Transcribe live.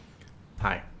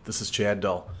Hi, this is Chad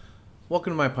Dull.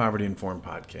 Welcome to my Poverty Informed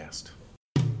podcast.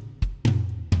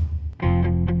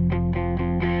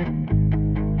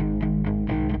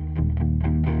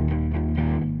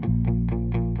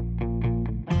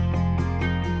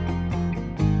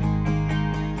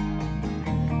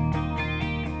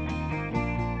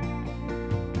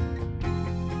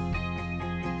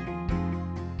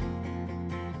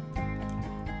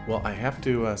 Well, I have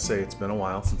to say it's been a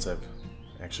while since I've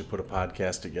actually put a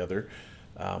podcast together.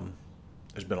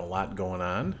 There's been a lot going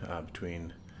on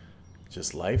between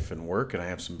just life and work, and I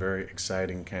have some very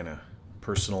exciting kind of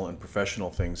personal and professional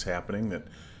things happening that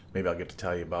maybe I'll get to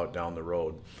tell you about down the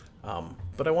road.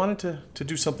 But I wanted to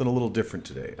do something a little different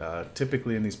today.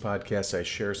 Typically in these podcasts I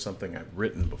share something I've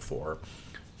written before,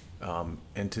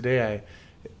 and today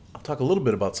I'll talk a little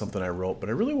bit about something I wrote, but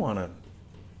I really want to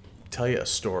tell you a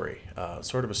story,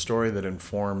 sort of a story that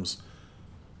informs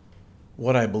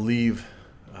what I believe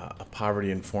a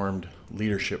poverty-informed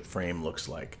leadership frame looks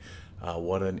like,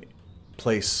 what a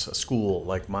place, a school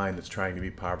like mine that's trying to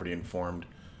be poverty-informed,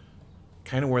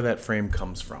 kind of where that frame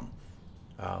comes from.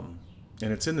 And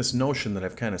it's in this notion that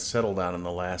I've kind of settled on in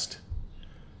the last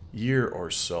year or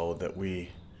so that we're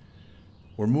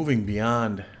moving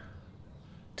beyond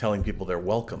telling people they're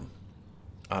welcome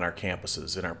on our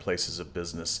campuses, in our places of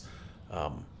business,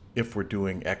 if we're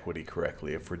doing equity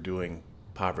correctly, if we're doing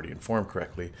poverty informed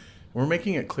correctly, and we're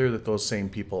making it clear that those same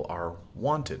people are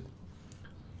wanted.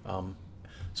 So I'm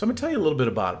going to tell you a little bit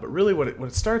about it, but really what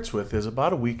it starts with is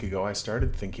about a week ago I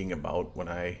started thinking about when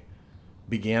I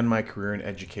began my career in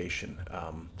education.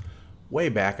 Way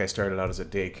back I started out as a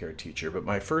daycare teacher, but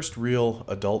my first real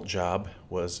adult job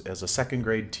was as a second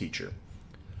grade teacher.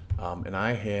 And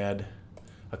I had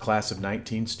a class of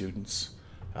 19 students,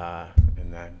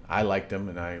 and I liked them,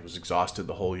 and I was exhausted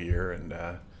the whole year, and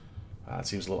it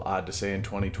seems a little odd to say in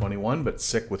 2021, but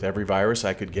sick with every virus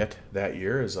I could get that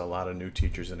year, as a lot of new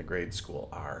teachers in a grade school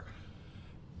are.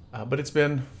 But it's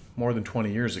been more than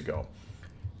 20 years ago.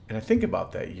 And I think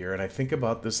about that year, and I think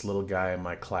about this little guy in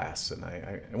my class, and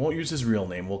I won't use his real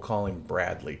name, we'll call him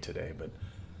Bradley today, but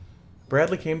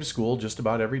Bradley came to school just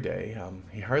about every day.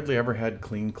 He hardly ever had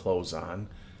clean clothes on,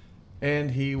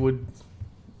 and he would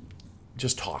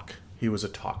just talk. He was a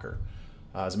talker.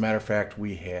 As a matter of fact,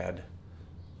 we had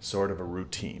sort of a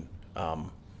routine.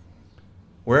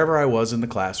 Wherever I was in the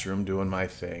classroom doing my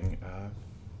thing,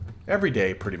 every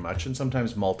day pretty much, and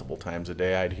sometimes multiple times a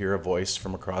day, I'd hear a voice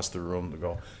from across the room that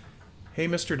go, "Hey,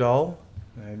 Mr. Dull."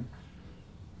 And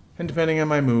depending on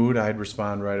my mood, I'd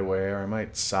respond right away, or I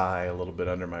might sigh a little bit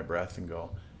under my breath and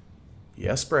go,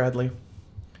 "Yes, Bradley."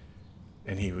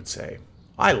 And he would say,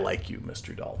 "I like you,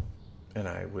 Mr. Dull." And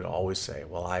I would always say,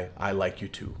 "Well, I like you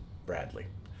too, Bradley."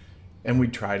 And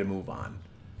we'd try to move on.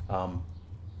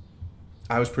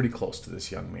 I was pretty close to this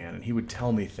young man, and he would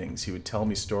tell me things. He would tell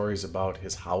me stories about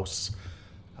his house,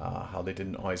 how they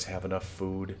didn't always have enough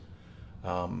food,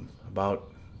 about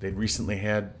they'd recently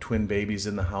had twin babies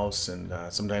in the house, and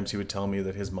sometimes he would tell me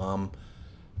that his mom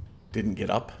didn't get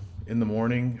up in the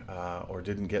morning or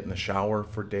didn't get in the shower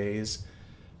for days.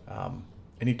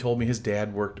 And he told me his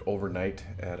dad worked overnight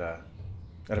at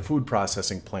a food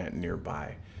processing plant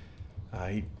nearby.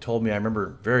 He told me, I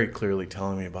remember very clearly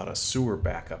telling me about a sewer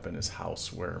backup in his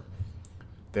house where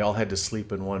they all had to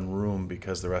sleep in one room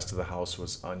because the rest of the house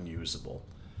was unusable.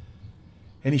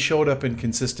 And he showed up in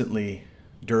consistently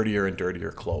dirtier and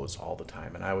dirtier clothes all the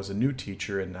time. And I was a new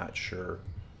teacher and not sure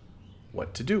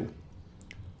what to do.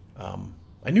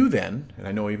 I knew then, and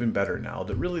I know even better now,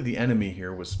 that really the enemy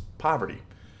here was poverty.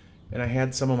 And I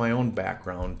had some of my own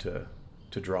background to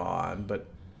draw on, but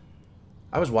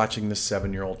I was watching this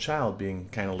 7-year-old child being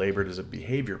kind of labored as a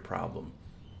behavior problem.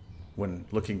 When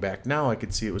looking back now, I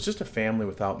could see it was just a family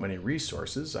without many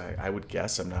resources. I would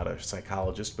guess, I'm not a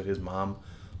psychologist, but his mom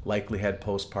likely had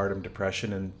postpartum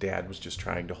depression and dad was just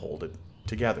trying to hold it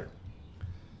together.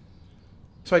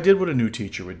 So I did what a new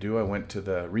teacher would do. I went to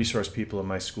the resource people in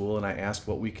my school and I asked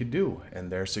what we could do.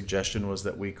 And their suggestion was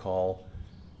that we call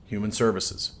human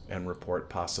services and report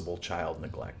possible child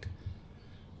neglect.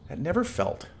 That never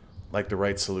felt like the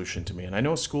right solution to me. And I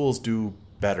know schools do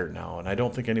better now, and I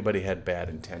don't think anybody had bad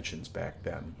intentions back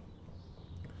then.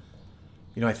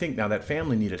 I think now that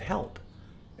family needed help,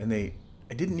 and I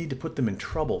didn't need to put them in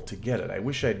trouble to get it. I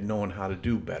wish I'd known how to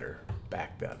do better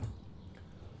back then.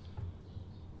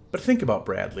 But I think about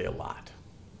Bradley a lot.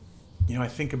 I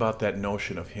think about that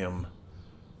notion of him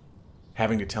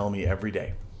having to tell me every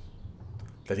day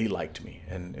that he liked me,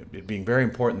 and it being very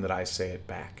important that I say it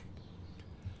back.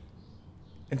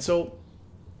 And so,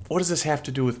 what does this have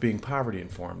to do with being poverty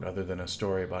informed other than a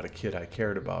story about a kid I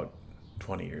cared about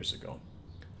 20 years ago?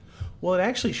 Well, it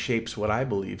actually shapes what I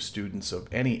believe students of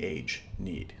any age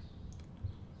need.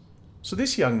 So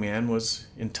this young man was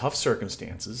in tough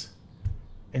circumstances,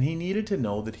 and he needed to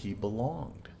know that he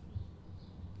belonged.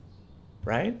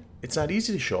 Right? It's not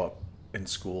easy to show up in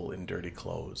school in dirty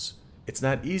clothes. It's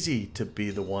not easy to be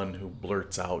the one who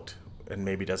blurts out and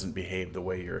maybe doesn't behave the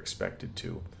way you're expected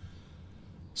to.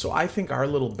 So I think our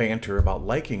little banter about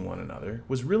liking one another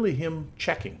was really him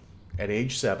checking at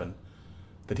age 7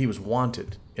 that he was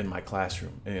wanted in my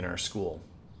classroom and in our school.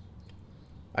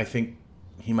 I think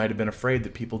he might have been afraid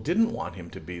that people didn't want him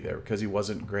to be there because he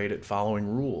wasn't great at following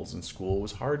rules and school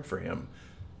was hard for him.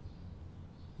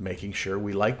 Making sure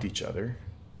we liked each other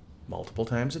multiple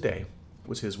times a day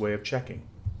was his way of checking.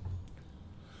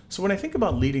 So when I think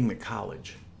about leading the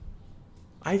college,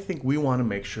 I think we want to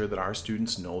make sure that our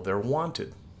students know they're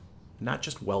wanted, not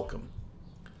just welcome.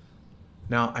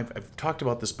 Now, I've talked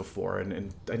about this before,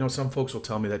 and I know some folks will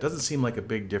tell me that doesn't seem like a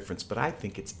big difference, but I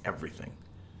think it's everything.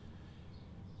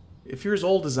 If you're as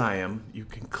old as I am, you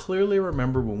can clearly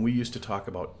remember when we used to talk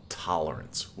about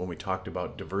tolerance, when we talked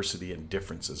about diversity and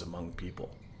differences among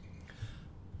people.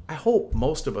 I hope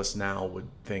most of us now would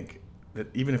think that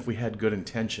even if we had good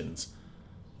intentions,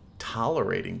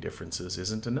 tolerating differences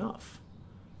isn't enough,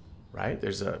 right?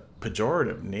 There's a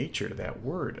pejorative nature to that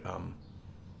word.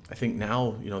 I think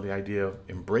now, the idea of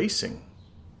embracing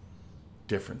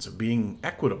difference, of being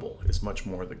equitable, is much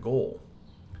more the goal.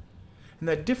 And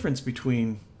that difference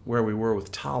between where we were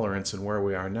with tolerance and where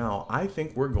we are now, I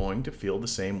think we're going to feel the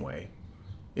same way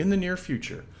in the near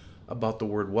future about the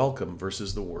word welcome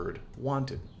versus the word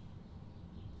wanted.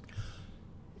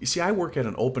 You see, I work at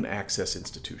an open access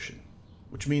institution,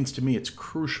 which means to me it's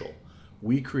crucial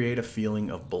we create a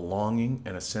feeling of belonging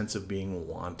and a sense of being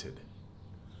wanted.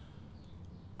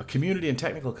 A community and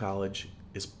technical college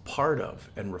is part of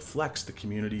and reflects the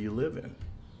community you live in.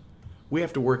 We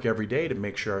have to work every day to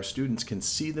make sure our students can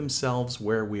see themselves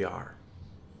where we are.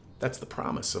 That's the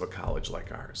promise of a college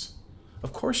like ours.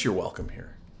 Of course you're welcome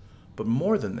here, but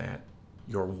more than that,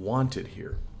 you're wanted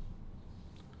here.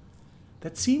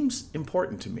 That seems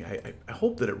important to me. I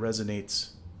hope that it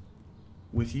resonates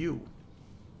with you.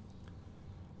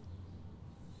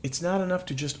 It's not enough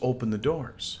to just open the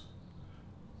doors,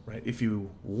 right? If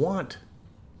you want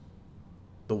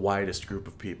the widest group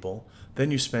of people,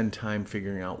 then you spend time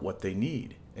figuring out what they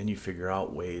need, and you figure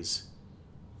out ways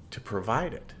to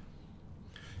provide it.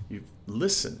 You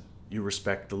listen, you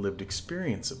respect the lived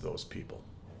experience of those people.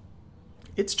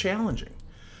 It's challenging,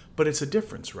 but it's a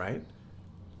difference, right?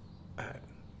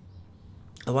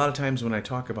 A lot of times when I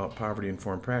talk about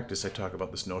poverty-informed practice, I talk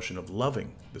about this notion of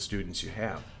loving the students you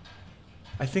have.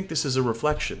 I think this is a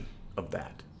reflection of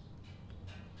that.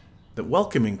 That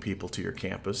welcoming people to your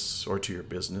campus or to your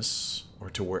business or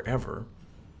to wherever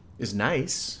is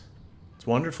nice. It's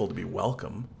wonderful to be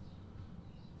welcome.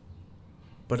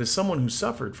 But as someone who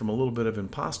suffered from a little bit of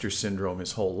imposter syndrome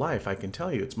his whole life, I can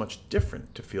tell you it's much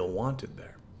different to feel wanted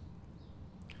there.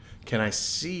 Can I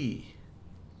see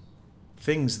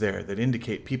things there that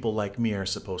indicate people like me are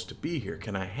supposed to be here?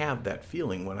 Can I have that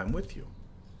feeling when I'm with you?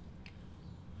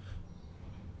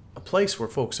 A place where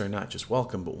folks are not just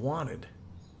welcome but wanted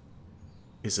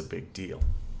is a big deal.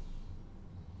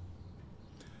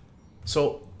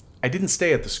 So I didn't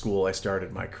stay at the school I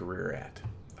started my career at.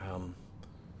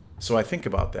 So I think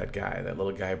about that guy, that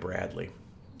little guy Bradley.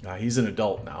 He's an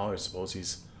adult now. I suppose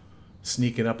he's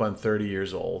sneaking up on 30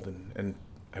 years old, and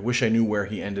I wish I knew where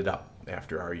he ended up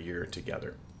after our year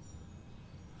together.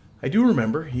 I do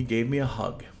remember he gave me a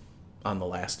hug on the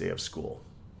last day of school.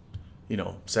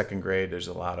 Second grade, there's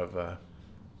a lot of, do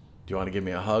you want to give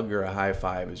me a hug or a high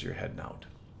five as you're heading out?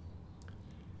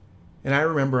 And I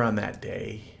remember on that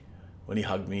day, when he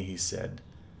hugged me, he said,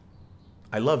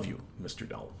 "I love you, Mr.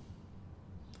 Dull."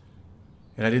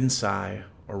 And I didn't sigh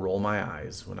or roll my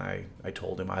eyes when I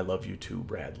told him, "I love you too,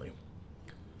 Bradley."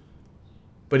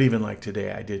 But even like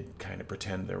today, I did kind of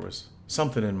pretend there was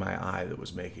something in my eye that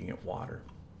was making it water.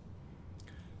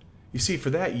 You see,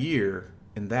 for that year,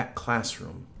 in that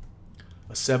classroom,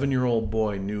 a 7-year-old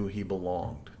boy knew he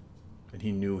belonged, and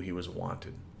he knew he was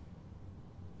wanted.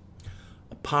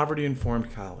 A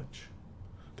poverty-informed college,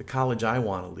 the college I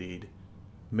want to lead,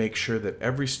 makes sure that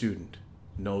every student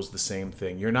knows the same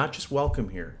thing. You're not just welcome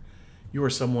here. You are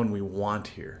someone we want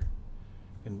here,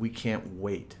 and we can't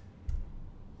wait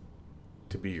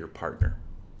to be your partner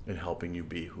in helping you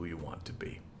be who you want to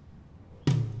be.